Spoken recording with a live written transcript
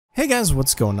Hey guys,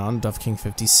 what's going on?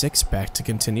 DuffKing56 back to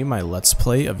continue my Let's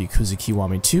Play of Yakuza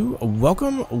Kiwami 2.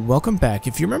 Welcome back.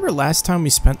 If you remember last time,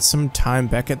 we spent some time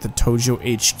back at the Tojo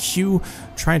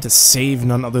HQ trying to save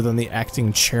none other than the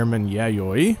acting chairman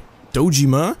Yayoi,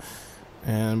 Dojima,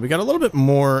 and we got a little bit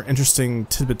more interesting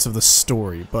tidbits of the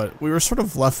story, but we were sort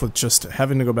of left with just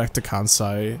having to go back to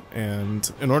Kansai,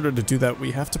 and in order to do that,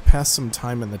 we have to pass some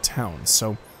time in the town.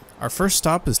 So our first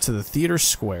stop is to the theater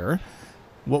square.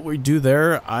 What we do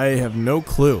there, I have no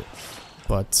clue.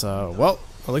 But, well,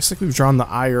 it looks like we've drawn the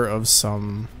ire of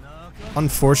some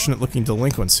unfortunate-looking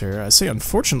delinquents here. I say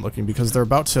unfortunate-looking because they're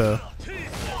about to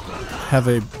have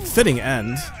a fitting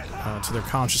end to their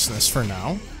consciousness for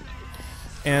now.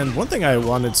 And one thing I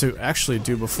wanted to actually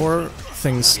do before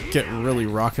things get really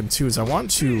rockin' too is I want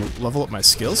to level up my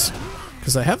skills,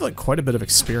 because I have like quite a bit of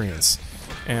experience.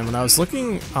 And when I was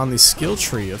looking on the skill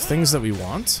tree of things that we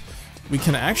want, we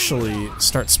can actually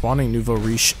start spawning nouveau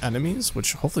riche enemies,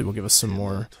 which hopefully will give us some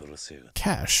more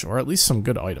cash, or at least some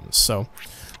good items. So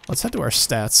let's head to our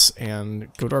stats and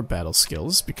go to our battle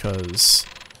skills, because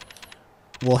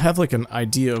we'll have like an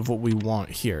idea of what we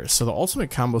want here. So the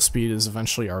ultimate combo speed is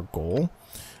eventually our goal,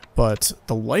 but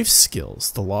the life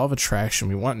skills, the law of attraction,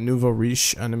 we want nouveau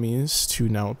riche enemies to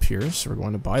now appear, so we're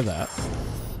going to buy that.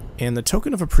 And the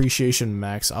token of appreciation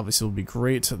max obviously will be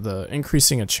great. The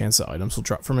increasing a chance that items will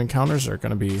drop from encounters are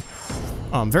going to be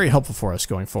very helpful for us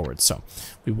going forward. So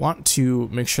we want to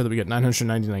make sure that we get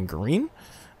 999 green,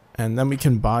 and then we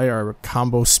can buy our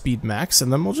combo speed max,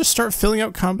 and then we'll just start filling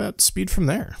out combat speed from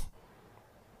there.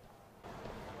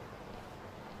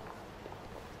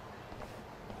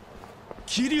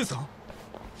 Kiryu-san?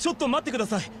 ちょっと待ってくだ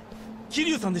さい。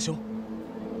Kiryu-san でしょ?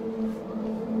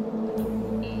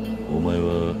 お前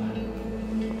は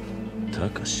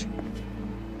Takashi?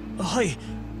 はい。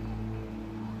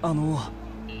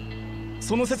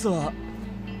その説は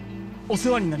お世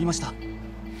話になりました。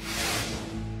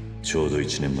ちょうど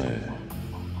1年前、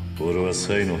俺は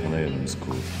サイの花屋の息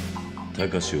子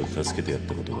Takashiを助けてやっ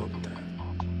たことがあっ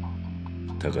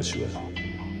た。Takashi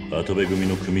は跡部組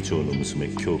の組長の娘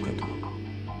京香と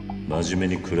真面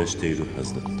目に暮らしているは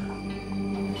ずだった。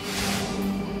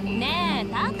ね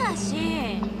え、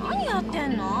Takashi、何やって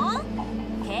んの？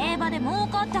競馬で儲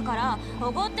かったからお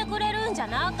ごってくれるんじゃ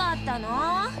なかったの？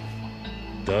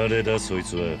誰だそい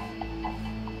つは。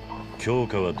京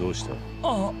香はどうした？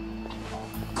あ、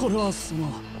これはそ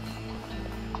の。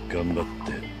頑張っ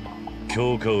て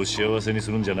京香を幸せに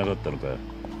するんじゃなかったのか。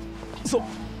そ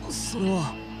れ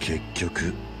は。結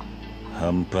局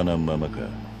半端なままか。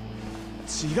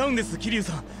違うんです、桐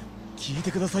生さん。聞い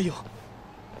てくださいよ。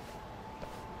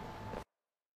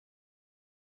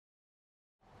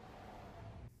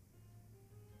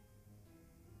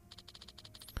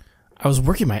I was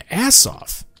working my ass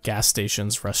off. Gas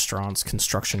stations, restaurants,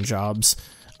 construction jobs.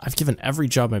 I've given every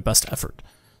job my best effort.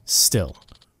 Still,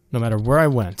 no matter where I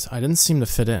went, I didn't seem to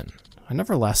fit in. I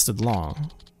never lasted long.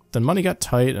 Then money got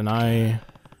tight and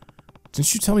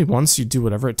Didn't you tell me once you'd do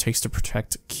whatever it takes to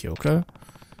protect Kyoka?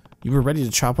 You were ready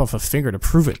to chop off a finger to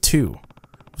prove it too.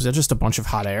 Was that just a bunch of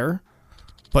hot air?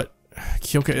 But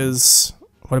Kyoka is...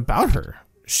 What about her?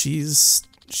 She's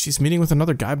meeting with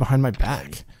another guy behind my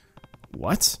back.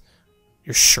 What?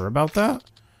 You're sure about that?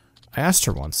 I asked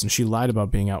her once, and she lied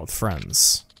about being out with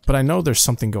friends. But I know there's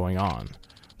something going on.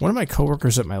 One of my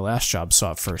coworkers at my last job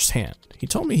saw it firsthand. He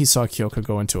told me he saw Kyoka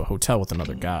go into a hotel with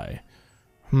another guy.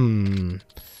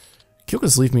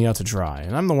 Kyoka's leaving me out to dry,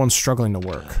 and I'm the one struggling to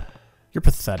work. You're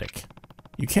pathetic.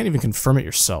 You can't even confirm it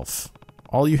yourself.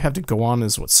 All you have to go on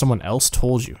is what someone else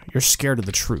told you. You're scared of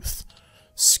the truth.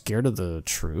 Scared of the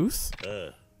truth?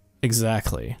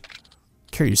 Exactly.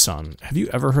 Kiryu-san, have you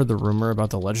ever heard the rumor about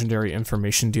the legendary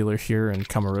information dealer here in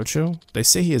Kamurocho? They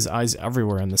say he has eyes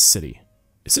everywhere in this city.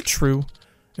 Is it true?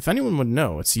 If anyone would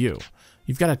know, it's you.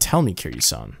 You've got to tell me,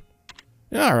 Kiryu-san.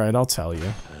 Yeah, alright, I'll tell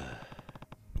you.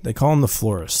 They call him the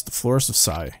Florist of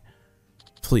Sai.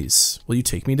 Please, will you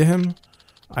take me to him?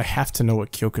 I have to know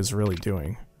what Kyoka's really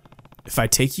doing. If I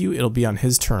take you, it'll be on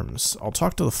his terms. I'll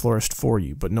talk to the Florist for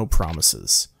you, but no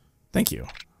promises. Thank you.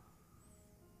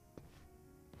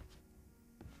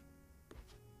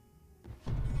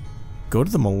 Go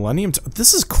to the Millennium...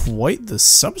 This is quite the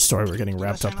sub-story we're getting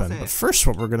wrapped up in. But first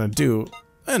what we're gonna do...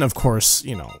 And of course,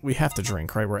 you know, we have to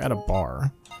drink, right? We're at a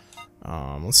bar.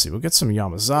 Let's see, we'll get some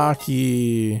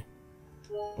Yamazaki.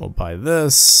 We'll buy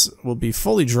this. We'll be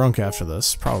fully drunk after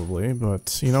this, probably.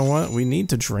 But you know what? We need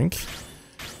to drink.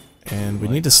 And we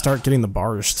need to start getting the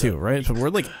bars too, right? But we're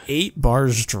like 8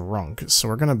 bars drunk. So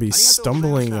we're gonna be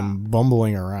stumbling and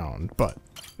bumbling around. But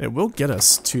it will get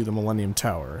us to the Millennium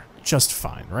Tower just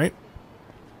fine, right?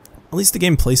 At least the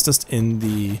game placed us in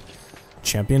the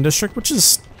Champion District, which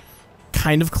is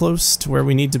kind of close to where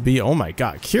we need to be. Oh my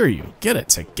god, Kiryu, get it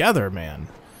together, man.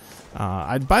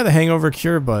 I'd buy the Hangover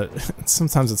cure, but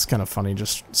sometimes it's kind of funny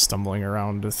just stumbling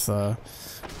around with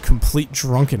complete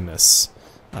drunkenness.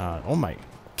 Oh my,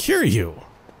 Kiryu!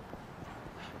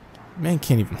 Man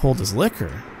can't even hold his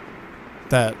liquor.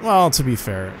 That, well, to be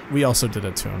fair, we also did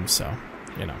it to him, so,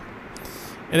 you know.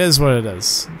 It is what it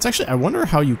is. It's actually, I wonder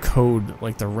how you code,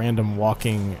 like, the random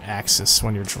walking axis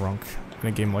when you're drunk in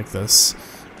a game like this.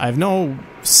 I have no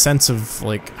sense of,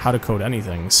 like, how to code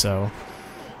anything, so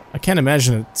I can't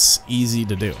imagine it's easy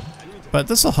to do. But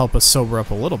this will help us sober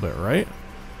up a little bit, right?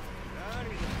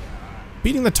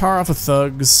 Beating the tar off of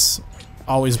thugs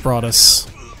always brought us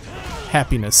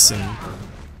happiness and,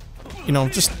 you know,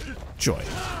 just joy.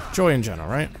 Joy in general,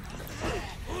 right?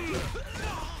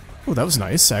 Oh, that was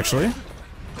nice, actually.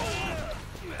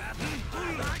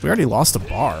 We already lost a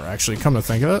bar, actually, come to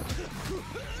think of it.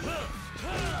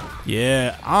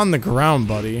 Yeah, on the ground,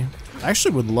 buddy. I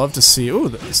actually would love to see... Ooh,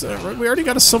 we already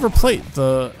got a silver plate.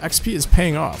 The XP is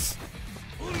paying off.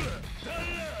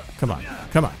 Come on,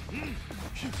 come on.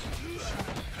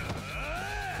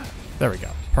 There we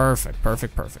go. Perfect,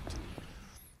 perfect, perfect.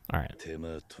 Alright.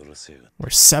 We're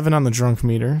 7 on the drunk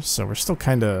meter, so we're still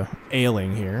kind of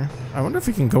ailing here. I wonder if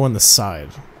we can go in the side,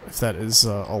 if that is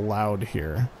allowed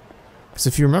here. Because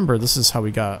if you remember, this is how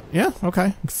we got... Yeah,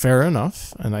 okay, fair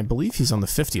enough. And I believe he's on the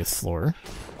 50th floor.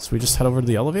 So we just head over to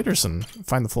the elevators and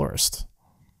find the florist.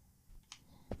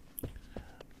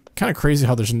 Kind of crazy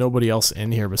how there's nobody else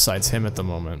in here besides him at the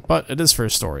moment. But it is for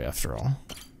his story, after all.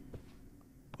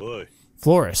 Boy.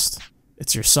 Florist,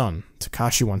 it's your son.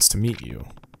 Takashi wants to meet you.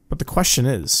 But the question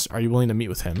is, are you willing to meet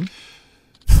with him?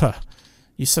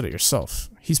 You said it yourself.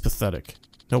 He's pathetic.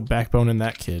 No backbone in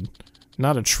that kid.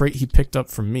 Not a trait he picked up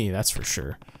from me, that's for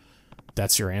sure.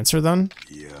 That's your answer, then?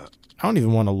 Yeah. I don't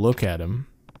even want to look at him.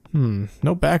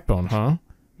 No backbone, huh?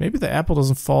 Maybe the apple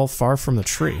doesn't fall far from the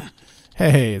tree.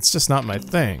 Hey, it's just not my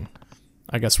thing.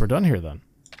 I guess we're done here, then.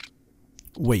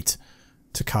 Wait.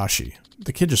 Takashi.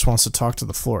 The kid just wants to talk to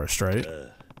the florist, right?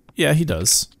 Yeah, he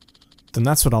does. Then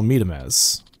that's what I'll meet him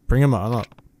as. Bring him on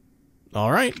up.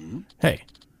 Alright. Hey,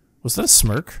 was that a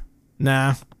smirk?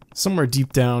 Nah. Somewhere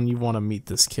deep down, you want to meet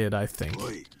this kid, I think.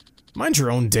 Mind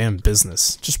your own damn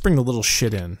business. Just bring the little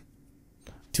shit in.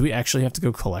 Do we actually have to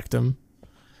go collect him?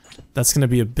 That's going to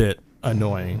be a bit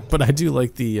annoying, but I do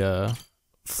like the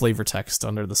flavor text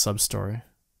under the sub-story.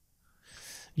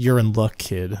 You're in luck,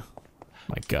 kid.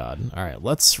 My god. Alright,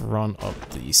 let's run up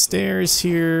the stairs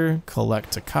here,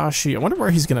 collect Takashi. I wonder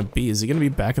where he's going to be. Is he going to be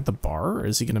back at the bar, or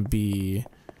is he going to be...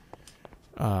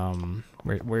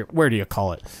 Where do you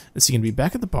call it? Is he going to be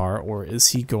back at the bar, or is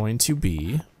he going to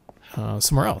be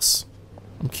somewhere else?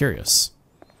 I'm curious.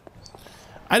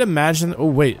 I'd imagine... Oh,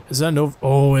 wait. Is that no...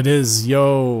 Oh, it is.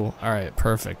 Yo. Alright,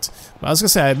 perfect. I was going to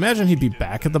say, I imagine he'd be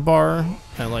back at the bar,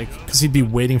 and like, because he'd be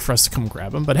waiting for us to come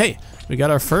grab him. But hey, we got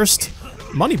our first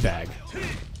money bag.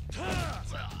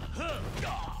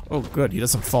 Oh, good. He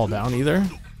doesn't fall down either.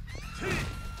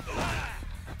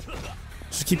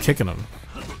 Just keep kicking him.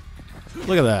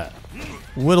 Look at that.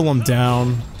 Whittle him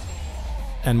down.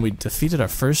 And we defeated our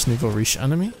first Nouveau Riche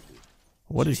enemy?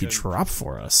 What did he drop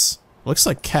for us? Looks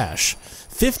like cash.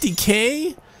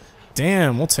 50k?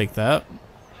 Damn, we'll take that.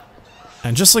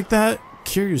 And just like that,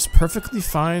 Kiryu's perfectly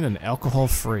fine and alcohol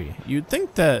free. You'd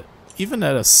think that even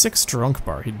at a 6 drunk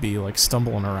bar, he'd be like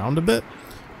stumbling around a bit.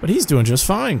 But he's doing just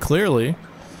fine, clearly.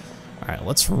 Alright,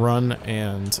 let's run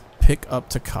and pick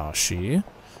up Takashi.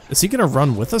 Is he gonna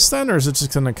run with us then, or is it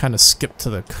just gonna kind of skip to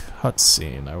the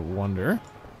cutscene? I wonder.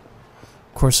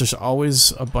 Of course, there's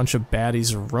always a bunch of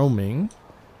baddies roaming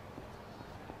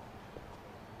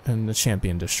in the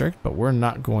Champion District, but we're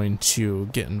not going to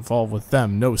get involved with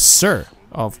them. No, sir!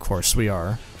 Of course we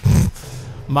are.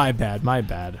 My bad, my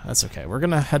bad. That's okay. We're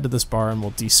gonna head to this bar and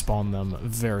we'll despawn them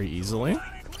very easily.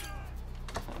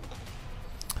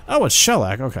 Oh, it's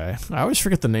Shellac. Okay. I always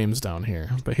forget the names down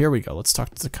here, but here we go. Let's talk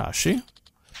to Takashi.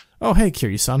 Oh, hey,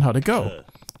 Kiryu-san, how'd it go?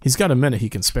 He's got a minute he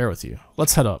can spare with you.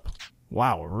 Let's head up.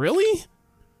 Wow, really?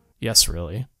 Yes,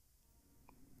 really.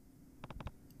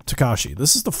 Takashi,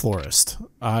 this is the florist.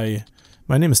 My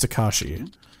name is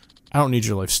Takashi. I don't need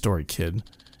your life story, kid.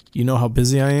 You know how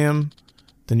busy I am?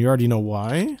 Then you already know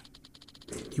why?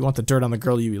 You want the dirt on the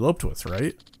girl you eloped with,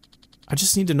 right? I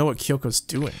just need to know what Kyoko's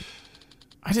doing.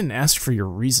 I didn't ask for your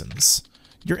reasons.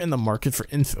 You're in the market for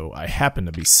info I happen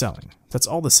to be selling. That's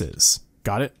all this is.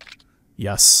 Got it?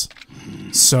 Yes.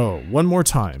 So, one more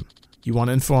time. You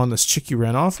want info on this chick you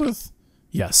ran off with?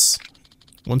 Yes.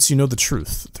 Once you know the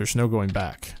truth, there's no going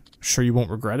back. Sure you won't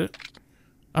regret it?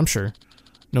 I'm sure.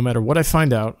 No matter what I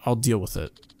find out, I'll deal with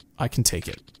it. I can take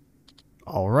it.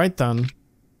 Alright then.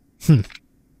 1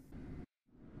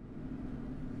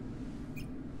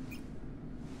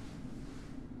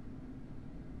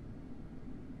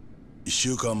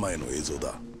週間前の映像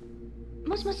だ。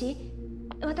もしもし、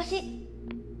私、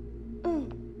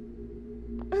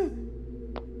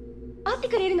会って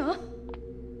くれるの？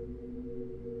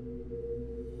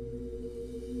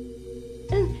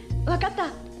わかった。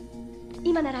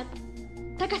今なら、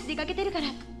たかし出かけてるから、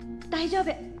大丈夫。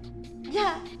じ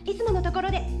ゃあ、いつものところ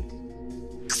で。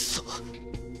くそ。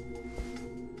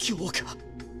今日か。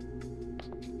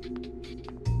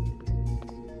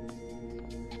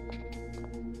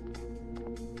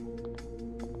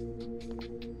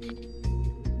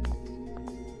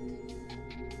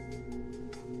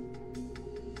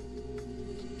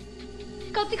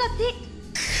こっちこっ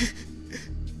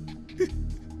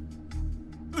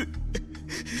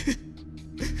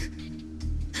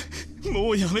ち。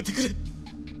もうやめてくれ。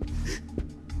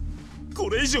こ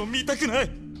れ以上見たくない。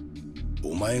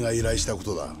お前が依頼したこ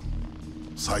とだ。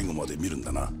最後まで見るん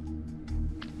だな。あ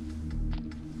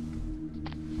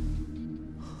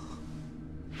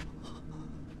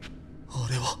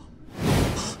れは。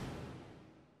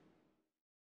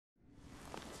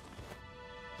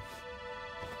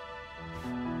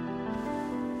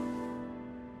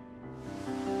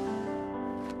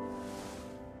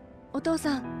お父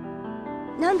さ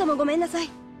ん、何度もごめんなさい。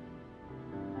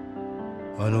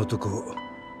あの男、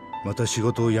また仕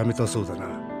事を辞めたそうだな。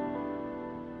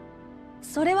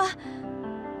それは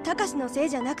たかしのせい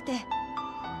じゃなくて、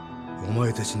お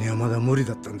前たちにはまだ無理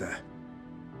だったんだ。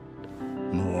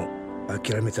もう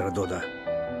諦めたらどうだ。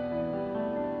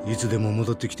いつでも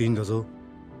戻ってきていいんだぞ。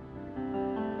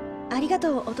ありが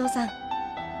とうお父さ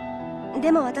ん。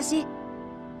でも私、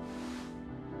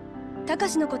たか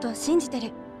しのことを信じて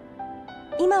る。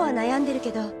今は悩んでる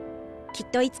けど、きっ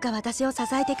といつか私を支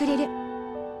えてくれる。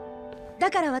だ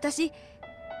から私、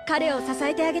彼を支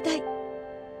えてあげたい。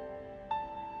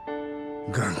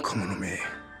頑固者め、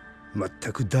全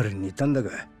く誰に似たんだが。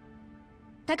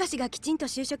たかしがきちんと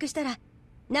就職したら、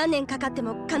何年かかって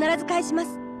も必ず返しま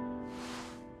す。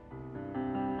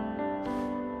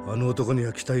あの男に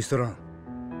は期待しとらん。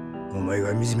お前が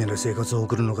惨めな生活を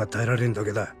送るのが耐えられんだ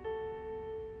けだ。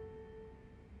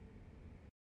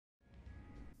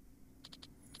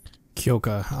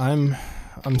Kyoka, I'm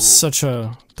such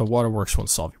a... The waterworks won't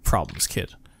solve your problems,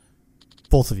 kid.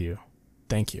 Both of you.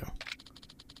 Thank you.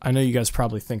 I know you guys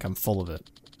probably think I'm full of it,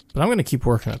 but I'm gonna keep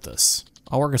working at this.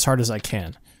 I'll work as hard as I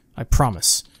can. I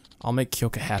promise. I'll make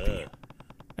Kyoka happy.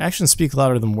 Actions speak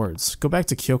louder than words. Go back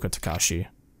to Kyoka, Takashi.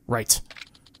 Right.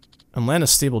 And land a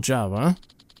stable job, huh?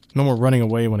 No more running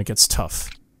away when it gets tough.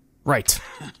 Right.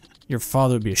 Your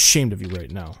father would be ashamed of you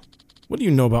right now. What do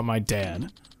you know about my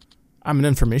dad? I'm an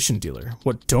information dealer.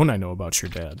 What don't I know about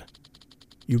your dad?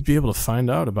 You'd be able to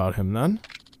find out about him then?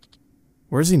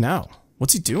 Where is he now?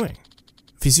 What's he doing?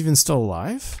 If he's even still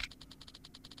alive?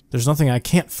 There's nothing I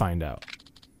can't find out.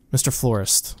 Mr.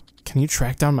 Florist, can you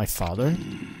track down my father?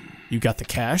 You got the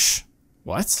cash?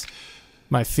 What?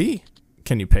 My fee?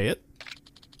 Can you pay it?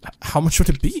 How much would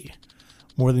it be?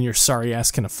 More than your sorry ass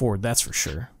can afford, that's for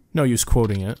sure. No use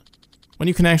quoting it. When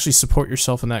you can actually support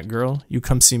yourself and that girl, you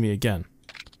come see me again.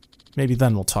 Maybe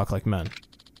then we'll talk like men.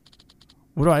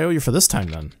 What do I owe you for this time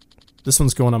then? This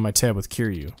one's going on my tab with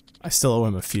Kiryu. I still owe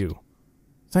him a few.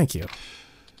 Thank you.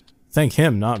 Thank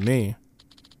him, not me.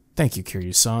 Thank you,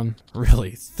 Kiryu-san.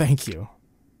 Really, thank you.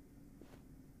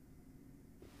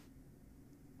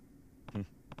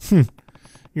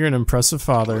 You're an impressive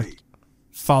father.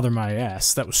 Father my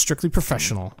ass. That was strictly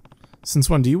professional. Since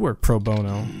when do you work pro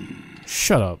bono?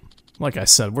 Shut up. Like I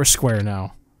said, we're square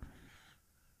now.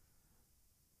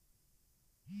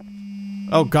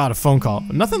 Oh god, a phone call.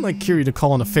 Nothing like Kiryu to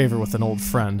call in a favor with an old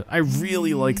friend. I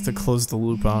really like to close the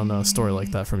loop on a story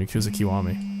like that from Yakuza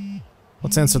Kiwami.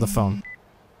 Let's answer the phone.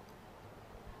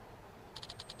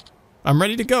 I'm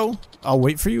ready to go. I'll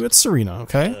wait for you at Serena,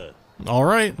 okay?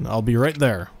 Alright, I'll be right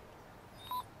there.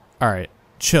 Alright,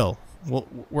 chill.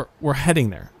 We're heading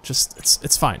there. Just,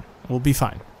 it's fine. We'll be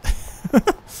fine.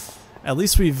 At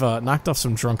least we've knocked off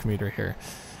some drunk meter here.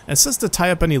 And it says to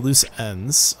tie up any loose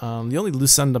ends. The only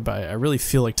loose end I really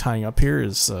feel like tying up here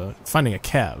is finding a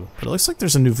cab. But it looks like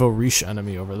there's a nouveau riche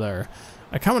enemy over there.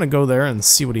 I kind of want to go there and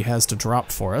see what he has to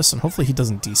drop for us, and hopefully he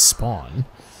doesn't despawn.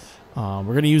 We're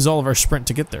going to use all of our sprint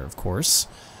to get there, of course.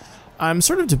 I'm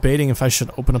sort of debating if I should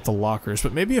open up the lockers,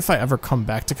 but maybe if I ever come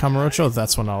back to Kamurocho,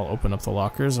 that's when I'll open up the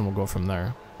lockers and we'll go from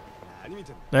there.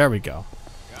 There we go.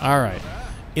 Alright.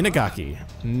 Inagaki.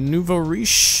 Nouveau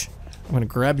riche. I'm gonna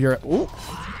grab your... Ooh!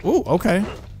 Ooh, okay.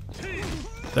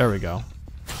 There we go.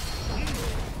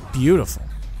 Beautiful.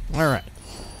 Alright.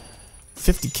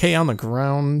 50k on the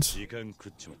ground.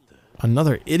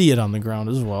 Another idiot on the ground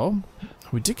as well.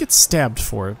 We did get stabbed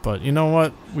for it, but you know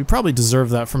what? We probably deserve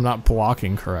that from not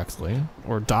blocking correctly.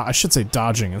 Or I should say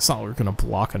dodging. It's not like we're gonna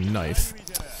block a knife.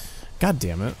 God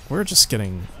damn it. We're just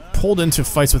getting pulled into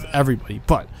fights with everybody,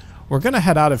 but we're gonna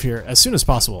head out of here as soon as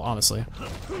possible, honestly.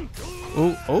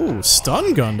 Oh,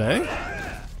 stun gunned, eh?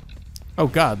 Oh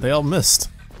god, they all missed.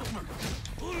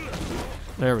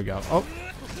 There we go. Oh.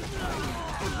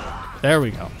 There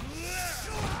we go.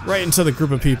 Right into the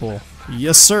group of people.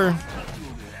 Yes, sir.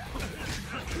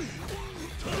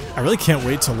 I really can't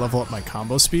wait to level up my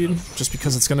combo speed, just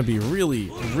because it's going to be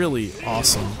really, really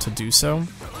awesome to do so.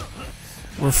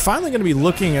 We're finally going to be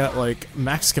looking at, like,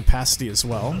 max capacity as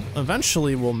well.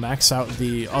 Eventually, we'll max out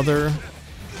the other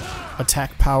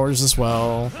attack powers as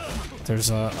well. There's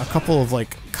a couple of,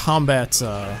 like, combat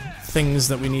things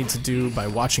that we need to do by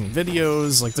watching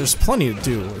videos. Like, there's plenty to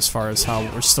do as far as how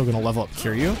we're still going to level up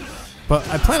Kiryu. But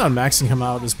I plan on maxing him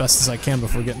out as best as I can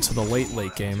before we get into the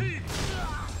late game.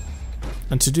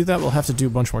 And to do that, we'll have to do a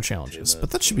bunch more challenges.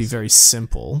 But that should be very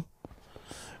simple.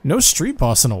 No street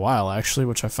boss in a while, actually,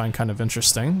 which I find kind of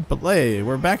interesting. But hey,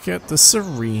 we're back at this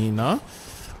arena.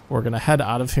 We're going to head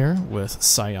out of here with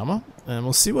Sayama, and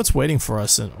we'll see what's waiting for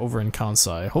us over in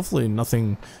Kansai. Hopefully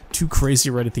nothing too crazy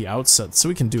right at the outset, so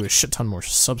we can do a shit ton more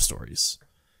sub-stories.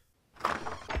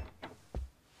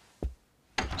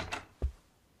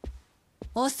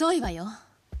 遅いわよ。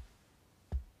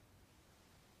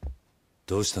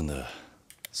どうしたんだ、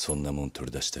そんなもん取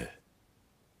り出して。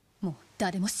もう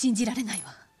誰も信じられない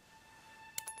わ。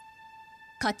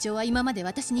課長は今まで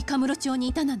私にカムロ町に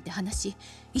いたなんて話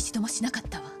一度もしなかっ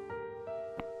たわ。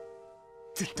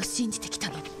ずっと信じてきた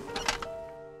のに。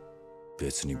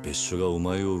別に別所がお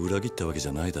前を裏切ったわけじ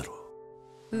ゃないだろ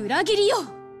う。裏切りよ。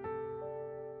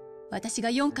私が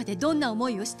四課でどんな思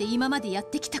いをして今までやっ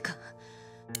てきたか、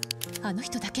あの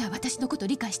人だけは私のこと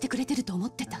理解してくれてると思っ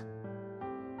てた。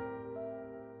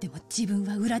でも自分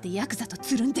は裏でヤクザと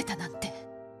つるんでたなんて。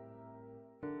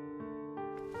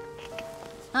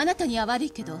あなたには悪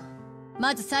いけど、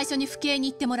まず最初に府警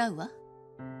に行ってもらうわ。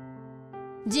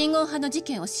人言派の事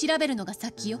件を調べるのが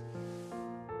先よ。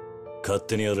勝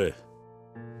手にやれ。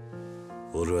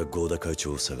俺は合田会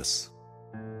長を探す。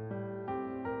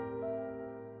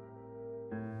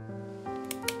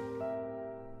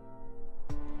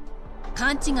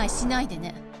勘違いしないで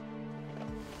ね。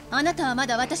あなたはま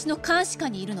だ私の監視下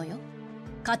にいるのよ。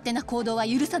勝手な行動は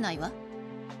許さないわ。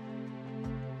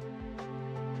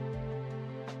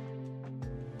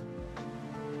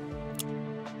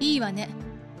いいわね。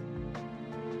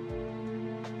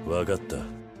わかった。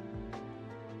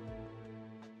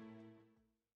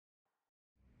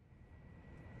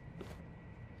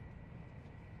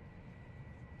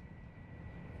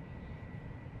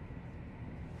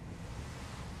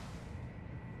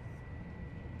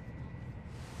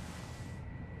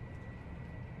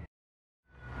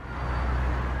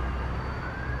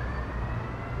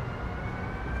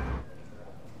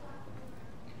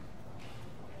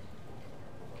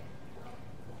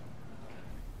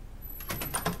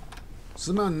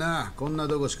すまんな、こんな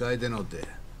とこしか空いてのって。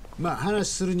まあ話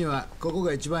するにはここ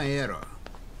が一番ええやろ。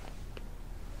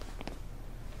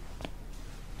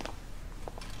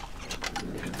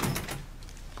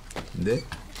で、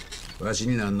わし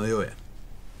に何の用や。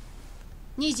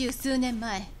20数年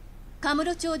前、カム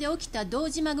ロ町で起きた堂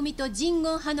島組と人言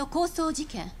派の抗争事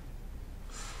件。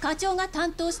課長が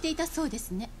担当していたそうで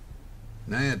すね。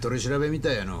なんや取り調べみ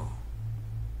たいやの。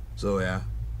そうや、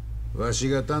わし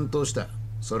が担当した。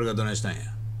それがどないしたんや。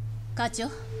課長、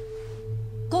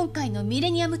今回のミ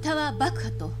レニアムタワー爆破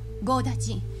と合田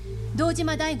陣、堂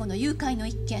島大吾の誘拐の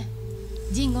一件、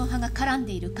人言派が絡ん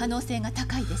でいる可能性が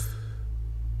高いです。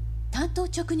担当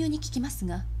直入に聞きます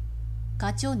が、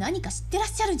課長何か知ってらっ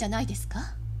しゃるんじゃないです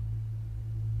か。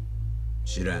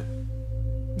知ら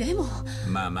ん。でも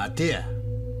まあ待てや。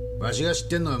わしが知っ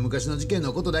てんのは昔の事件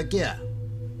のことだけや。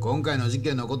今回の事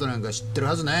件のことなんか知ってる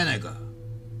はずないやないか。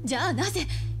じゃあなぜ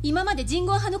今まで人言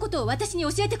派のことを私に教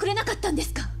えてくれなかったんで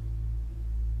すか。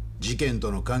事件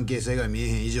との関係性が見え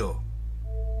へん以上、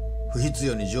不必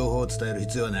要に情報を伝える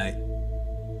必要はない。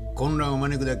混乱を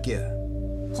招くだけや。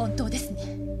本当です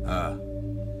ね。ああ。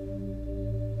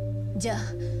じゃあ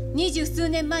20数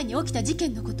年前に起きた事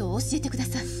件のことを教えてくだ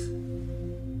さい。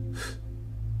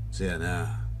せや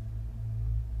な。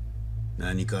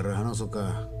何から話そう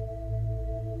か。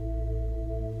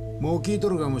もう聞いと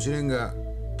るかもしれんが、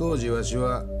当時わし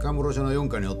はカムロ署の四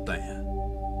課におったんや。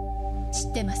知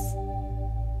ってます。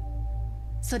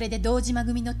それで堂島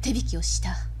組の手引きをし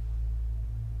た。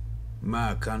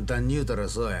まあ簡単に言うたら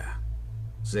そうや。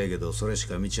せやけどそれし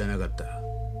か道はなかった。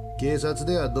警察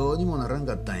ではどうにもならん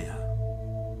かったんや。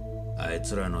あい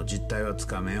つらの実態はつ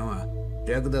かめんわ。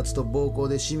略奪と暴行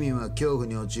で市民は恐怖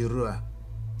に陥るわ。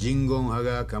人言派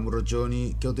がカムロ町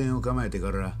に拠点を構えて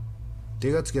から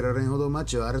手がつけられんほど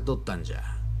町は荒れとったんじゃ。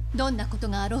どんなこと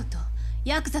があろうと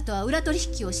ヤクザとは裏取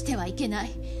引をしてはいけな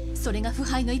い。それが腐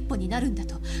敗の一歩になるんだ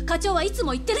と課長はいつ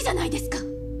も言ってるじゃないですか。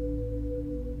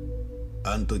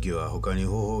あん時は他に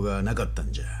方法がなかった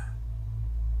んじゃ。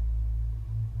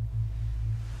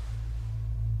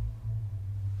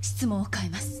質問を変え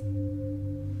ます。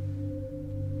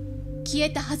消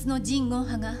えたはずの人言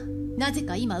派がなぜ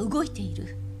か今動いてい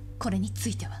る、これにつ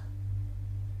いては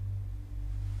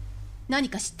何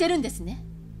か知ってるんですね。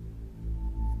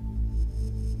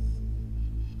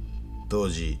当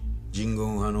時人言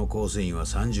派の構成員は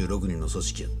36人の組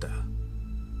織やった。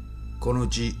このう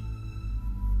ち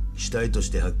死体とし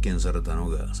て発見されたの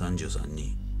が33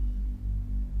人。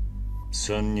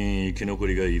3人生き残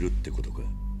りがいるってことか。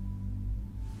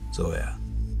そうや。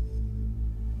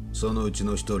そのうち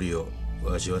の1人を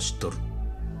わしは知っとる。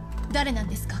誰なん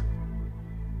ですか？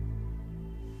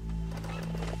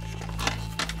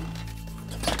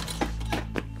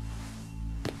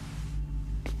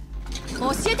教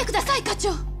えてください課長。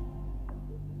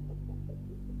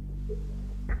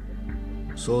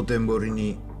蒼天堀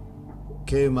に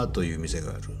桂馬という店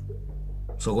がある。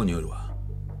そこにおるわ。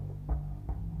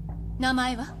名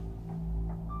前は？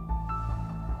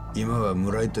今は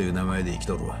村井という名前で生き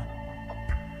とるわ。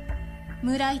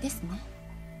村井ですね。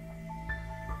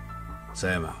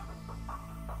狭山、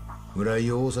村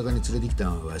井を大阪に連れてきた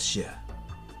んはわしや。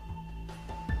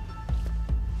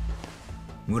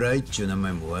村井っちゅう名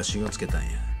前もわしがつけたんや。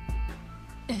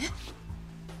え？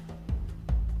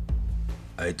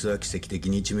あいつは奇跡的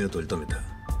に一命を取り留めた。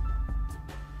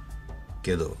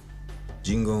けど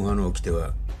人言派の掟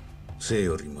は生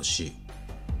よりも死。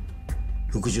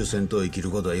復讐戦と生きる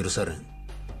ことは許されん。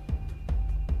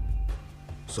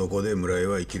そこで村井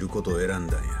は生きることを選ん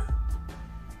だんや。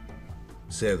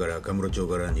せやからカムロ町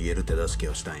から逃げる手助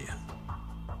けをしたんや。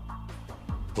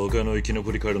他の生き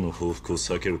残りからの報復を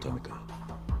避けるためか。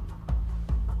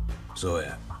そう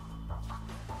や。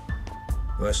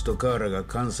わしと河原が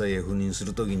関西へ赴任す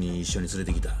るときに一緒に連れ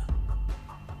てきた。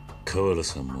河原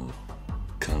さんも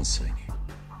関西に。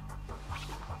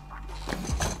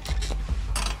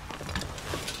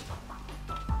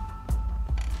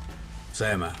狭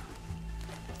山。は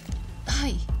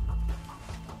い。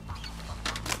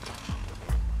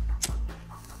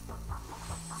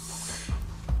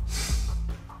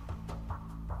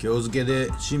今日付で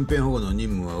身辺保護の任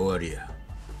務は終わりや。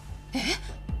え？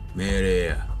命令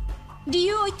や。理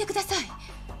由を言ってください。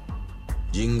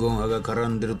人言派が絡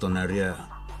んでるとなりゃ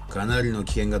かなりの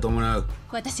危険が伴う。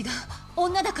私が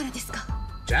女だからですか？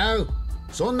ちゃう。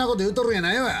そんなこと言うとるんや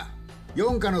ないわ。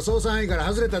4課の捜査範囲から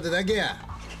外れたってだけや。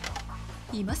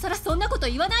今さらそんなこと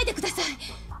言わないでください。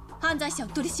犯罪者を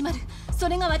取り締まる、そ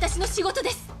れが私の仕事で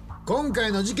す。今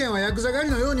回の事件はヤクザ狩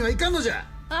りのようにはいかんのじゃ。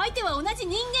相手は同じ人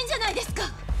間じゃないですか。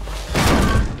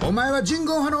お前は人言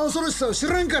派の恐ろしさを知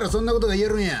らんからそんなことが言え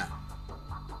るんや。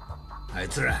あい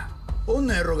つら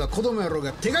女やろうが子供やろう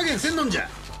が手加減せんのんじゃ。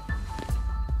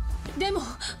でも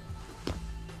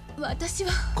私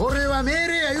は。これは命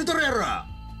令や言うとるやろ。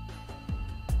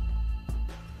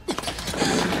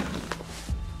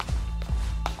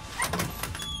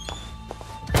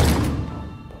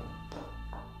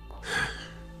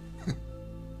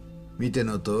見て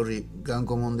の通り頑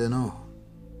固もんでの。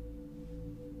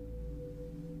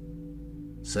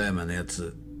狭山のや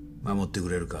つ守ってく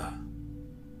れるか。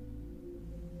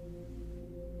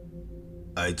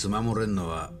あいつ守れんの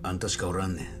はあんたしかおら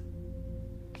んねん。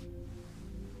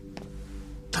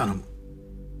頼む。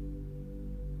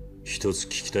一つ聞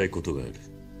きたいことがある。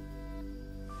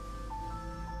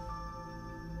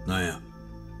なんや。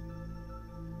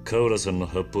河原さんの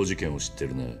発砲事件を知って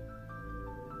るな。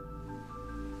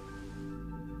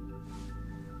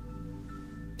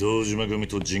堂島組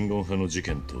と人言派の事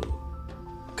件と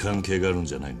関係があるん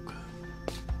じゃないのか。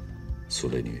そ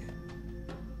れに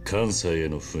関西へ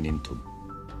の赴任とも。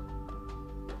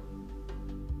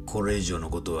これ以上の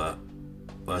ことは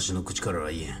わしの口からは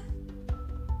言えん。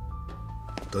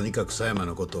とにかく狭山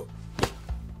のこと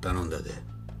頼んだ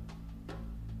で。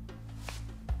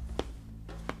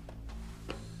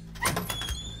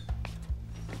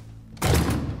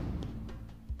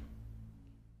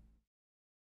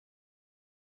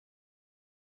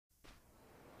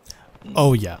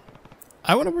Oh yeah.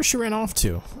 I wonder where she ran off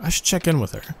to. I should check in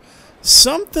with her.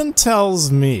 Something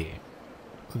tells me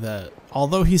that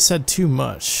although he said too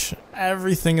much,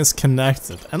 everything is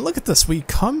connected. And look at this, we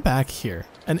come back here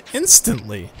and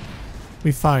instantly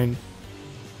we find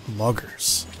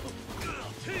loggers.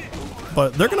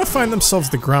 But they're gonna find themselves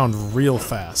the ground real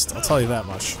fast, I'll tell you that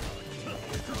much.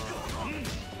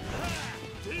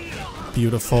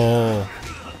 Beautiful.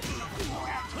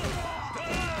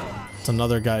 It's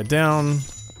another guy down.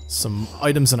 Some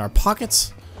items in our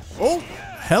pockets. Oh,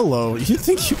 hello. You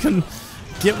think you can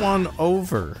get one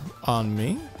over on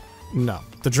me? No.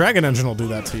 The dragon engine will do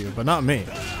that to you, but not me.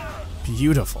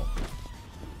 Beautiful.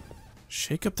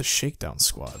 Shake up the shakedown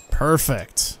squad.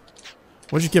 Perfect.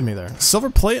 What'd you give me there? Silver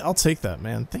plate? I'll take that,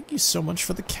 man. Thank you so much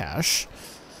for the cash.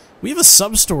 We have a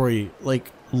sub-story,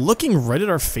 like, looking right at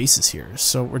our faces here,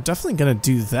 so we're definitely gonna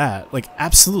do that. Like,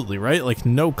 absolutely, right? Like,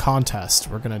 no contest.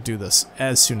 We're gonna do this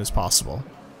as soon as possible.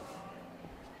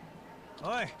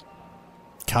 Oi.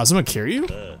 Kazuma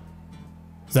Kiryu?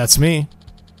 That's me.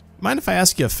 Mind if I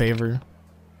ask you a favor?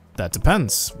 That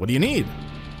depends. What do you need?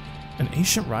 An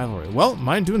ancient rivalry. Well,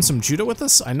 mind doing some judo with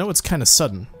us? I know it's kind of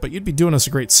sudden, but you'd be doing us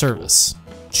a great service.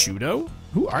 Judo?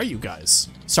 Who are you guys?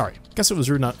 Sorry, guess it was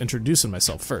rude not introducing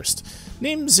myself first.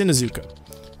 Name's Inuzuka.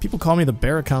 People call me the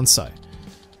Bear Kansai.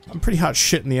 I'm pretty hot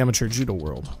shit in the amateur judo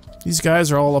world. These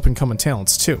guys are all up-and-coming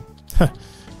talents, too. We're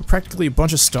practically a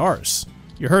bunch of stars.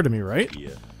 You heard of me, right?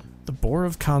 Yeah. The Boar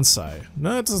of Kansai.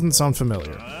 No, that doesn't sound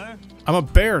familiar. I'm a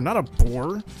bear, not a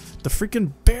boar. The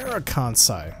freaking Bear of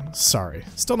Kansai. Sorry,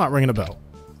 still not ringing a bell.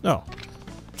 No,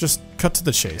 just cut to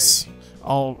the chase.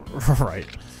 Alright.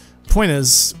 Point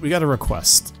is, we got a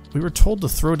request. We were told to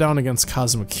throw down against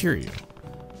Kazuma Kiryu.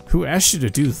 Who asked you to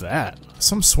do that?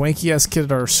 Some swanky-ass kid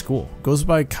at our school. Goes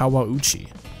by Kawauchi.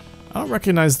 I don't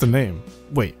recognize the name.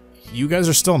 Wait, you guys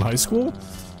are still in high school?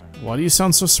 Why do you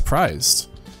sound so surprised?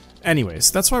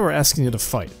 Anyways, that's why we're asking you to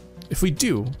fight. If we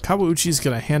do, Kawauchi's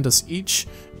gonna hand us each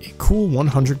a cool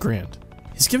 100 grand.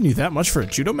 He's giving you that much for a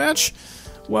judo match?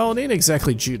 Well, it ain't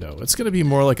exactly judo. It's gonna be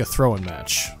more like a throw-in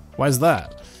match. Why's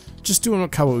that? Just doing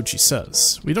what Kawauchi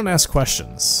says. We don't ask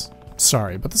questions.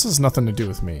 Sorry, but this has nothing to do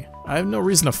with me. I have no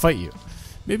reason to fight you.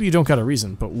 Maybe you don't got a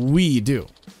reason, but we do.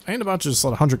 I ain't about to just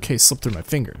let 100k slip through my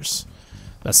fingers.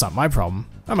 That's not my problem.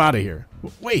 I'm out of here.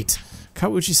 Wait!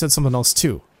 Kawauchi said something else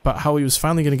too, about how he was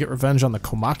finally gonna get revenge on the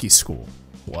Komaki school.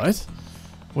 What?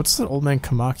 What's that old man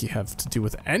Komaki have to do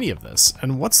with any of this?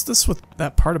 And what's this with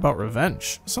that part about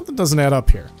revenge? Something doesn't add up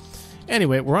here.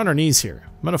 Anyway, we're on our knees here.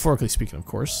 Metaphorically speaking, of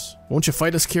course. Won't you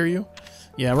fight us, Kiryu?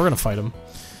 Yeah, we're gonna fight him.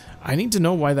 I need to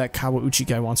know why that Kawauchi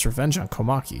guy wants revenge on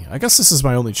Komaki. I guess this is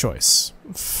my only choice.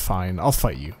 Fine, I'll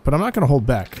fight you, but I'm not gonna hold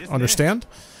back. Understand?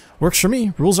 Works for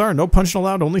me. Rules are no punching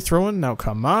allowed, only throwing. Now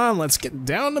come on, let's get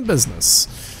down to business.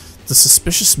 The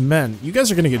suspicious men. You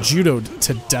guys are gonna get judoed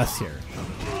to death here.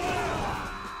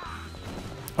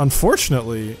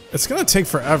 Unfortunately, it's gonna take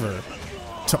forever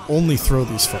to only throw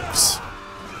these folks.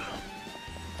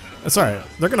 That's alright.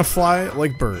 They're gonna fly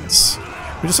like birds.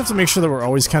 We just have to make sure that we're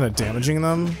always kind of damaging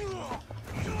them.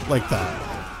 Like that.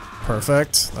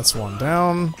 Perfect. That's one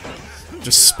down.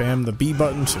 Just spam the B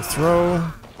button to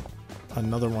throw.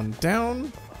 Another one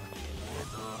down.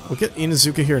 We'll get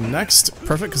Inuzuka here next.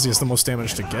 Perfect, because he has the most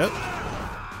damage to get.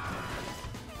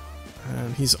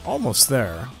 And he's almost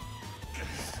there.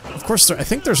 Of course, I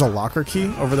think there's a locker key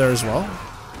over there as well.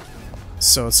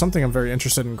 So it's something I'm very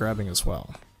interested in grabbing as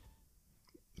well.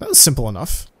 That was simple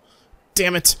enough.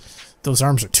 Damn it! Those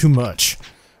arms are too much.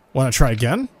 Wanna try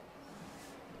again?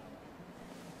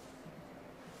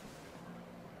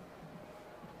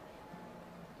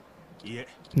 Yeah.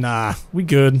 Nah, we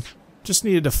good. Just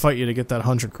needed to fight you to get that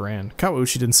 100 grand.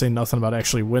 Kawauchi didn't say nothing about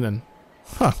actually winning.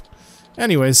 Huh.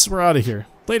 Anyways, we're out of here.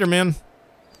 Later, man.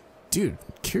 Dude,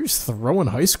 Kiryu's throwing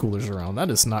high schoolers around.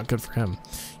 That is not good for him.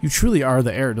 You truly are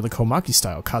the heir to the Komaki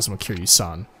style, Kazuma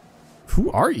Kiryu-san.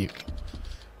 Who are you?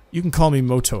 You can call me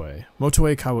Motoe.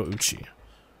 Motoe Kawauchi.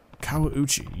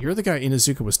 Kawauchi, you're the guy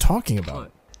Inuzuka was talking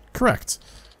about. Correct.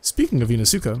 Speaking of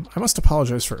Inuzuka, I must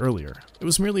apologize for earlier. It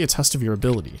was merely a test of your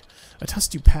ability. A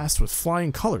test you passed with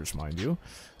flying colors, mind you.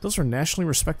 Those were nationally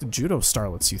respected judo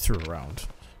starlets you threw around.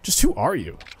 Just who are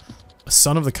you? A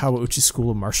son of the Kawauchi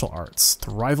School of Martial Arts,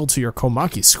 the rival to your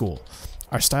Komaki School.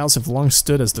 Our styles have long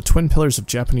stood as the twin pillars of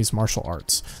Japanese martial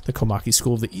arts, the Komaki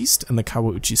School of the East and the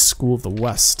Kawauchi School of the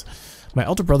West. My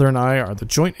elder brother and I are the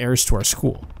joint heirs to our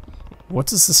school. What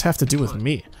does this have to do with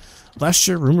me? Last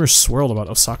year, rumors swirled about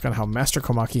Osaka and how Master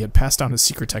Komaki had passed down his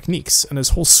secret techniques, and his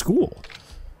whole school.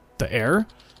 The heir?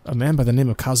 A man by the name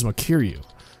of Kazuma Kiryu.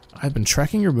 I've been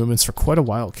tracking your movements for quite a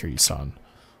while, Kiryu-san.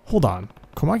 Hold on.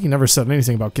 Komaki never said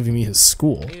anything about giving me his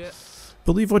school.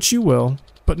 Believe what you will,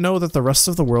 but know that the rest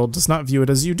of the world does not view it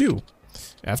as you do.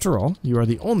 After all, you are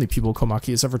the only people Komaki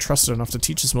has ever trusted enough to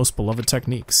teach his most beloved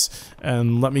techniques.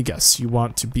 And let me guess, you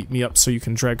want to beat me up so you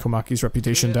can drag Komaki's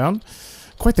reputation down?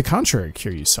 Quite the contrary,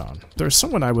 Kiryu-san. There is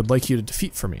someone I would like you to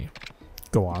defeat for me.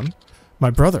 Go on. My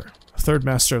brother, third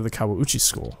master of the Kawauchi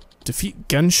school. Defeat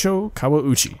Gensho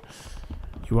Kawauchi.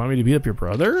 You want me to beat up your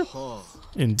brother?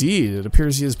 Indeed, it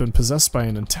appears he has been possessed by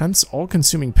an intense,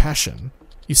 all-consuming passion.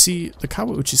 You see, the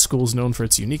Kawauchi school is known for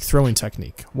its unique throwing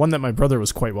technique, one that my brother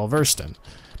was quite well versed in,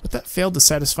 but that failed to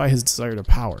satisfy his desire to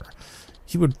power.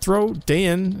 He would throw day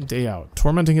in and day out,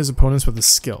 tormenting his opponents with his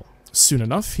skill. Soon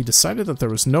enough, he decided that there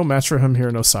was no match for him here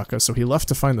in Osaka, so he left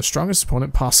to find the strongest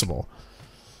opponent possible.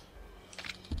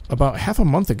 About half a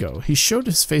month ago, he showed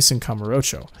his face in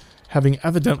Kamurocho, having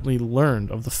evidently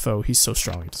learned of the foe he so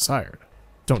strongly desired.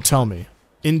 Don't tell me.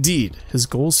 Indeed, his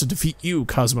goal is to defeat you,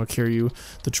 Kazuma Kiryu,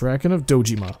 the Dragon of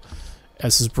Dojima.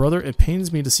 As his brother, it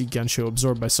pains me to see Gensho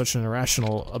absorbed by such an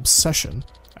irrational obsession.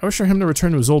 I wish for him to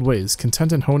return to his old ways,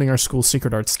 content in honing our school's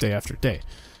secret arts day after day.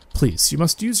 Please, you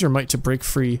must use your might to break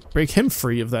him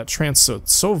free of that trance that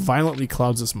so violently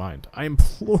clouds his mind. I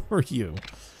implore you.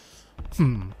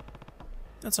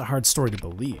 That's a hard story to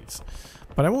believe.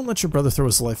 But I won't let your brother throw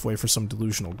his life away for some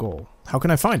delusional goal. How can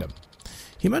I find him?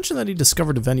 He mentioned that he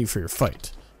discovered a venue for your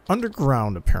fight.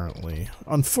 Underground, apparently.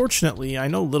 Unfortunately, I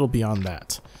know little beyond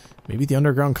that. Maybe the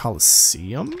Underground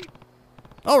Coliseum?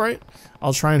 Alright,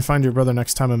 I'll try and find your brother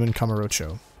next time I'm in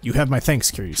Kamurocho. You have my thanks,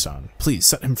 Kiryu-san. Please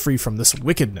set him free from this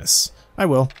wickedness. I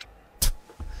will.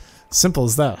 Simple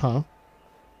as that, huh?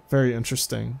 Very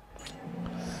interesting.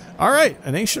 Alright,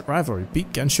 an ancient rivalry.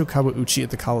 Beat Gensho Kawauchi at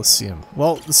the Coliseum.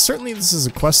 Well, certainly this is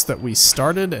a quest that we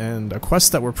started, and a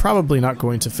quest that we're probably not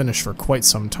going to finish for quite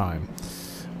some time.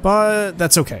 But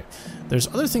that's okay. There's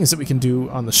other things that we can do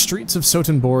on the streets of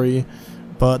Sotenbori,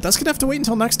 but that's going to have to wait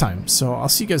until next time. So I'll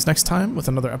see you guys next time with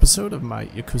another episode of my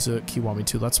Yakuza Kiwami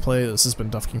 2 Let's Play. This has been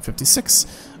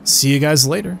DuffKing56. See you guys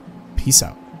later. Peace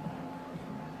out.